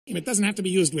It doesn't have to be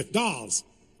used with dolls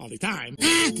all the time.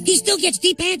 He still gets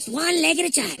deep pants one leg at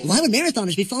a time. Why would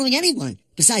marathoners be following anyone?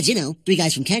 Besides, you know, 3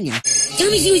 guys from Kenya.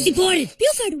 Tell me she was deported.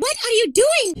 Buford, what are you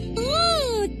doing?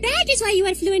 Oh, that is why you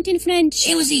are fluent in French.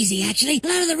 It was easy, actually. A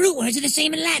lot of the root words are the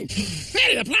same in Latin.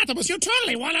 Perry the Platypus, you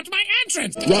totally won at my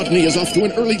entrance. Rodney is off to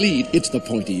an early lead. It's the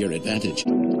point-of-year advantage.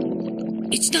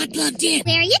 It's not plugged in.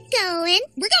 Where are you going?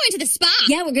 We're going to the spa.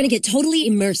 Yeah, we're gonna get totally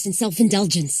immersed in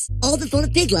self-indulgence. All the fun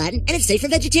of Pig Latin, and it's safe for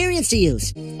vegetarians to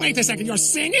use. Wait a second, you're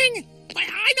singing?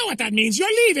 I know what that means. You're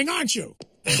leaving, aren't you?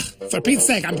 For Pete's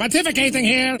sake, I'm pontificating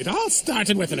here. It all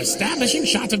started with an establishing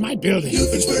shot of my building.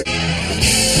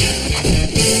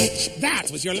 That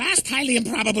was your last highly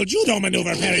improbable judo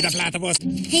maneuver, Perry the Platypus.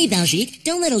 Hey, Baljeet,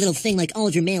 don't let a little thing like all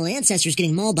of your male ancestors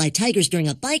getting mauled by tigers during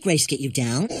a bike race get you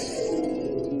down.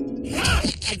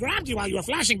 I grabbed you while you were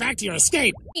flashing back to your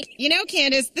escape. You know,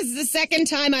 Candace, this is the second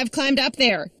time I've climbed up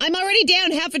there. I'm already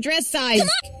down half a dress size. Come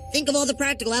on! Think of all the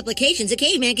practical applications a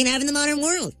caveman can have in the modern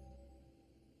world.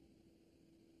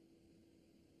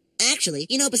 Actually,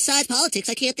 you know, besides politics,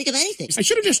 I can't think of anything. I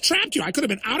should have just trapped you. I could have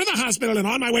been out of the hospital and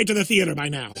on my way to the theater by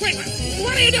now. Wait,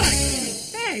 what are you doing?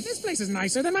 Hey, this place is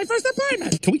nicer than my first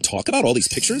apartment. Can we talk about all these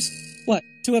pictures? What,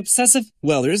 too obsessive?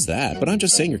 Well, there is that, but I'm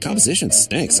just saying your composition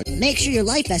stinks. Make sure your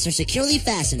life vests are securely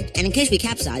fastened, and in case we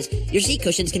capsize, your seat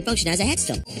cushions can function as a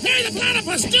headstone. Perry the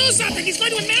Platypus, do something! He's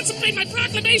going to emancipate my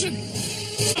proclamation!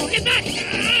 Oh, get back!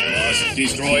 Must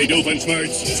destroy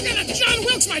Doofenshmirtz. He's gonna John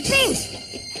Wilkes my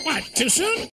booth! What, too soon?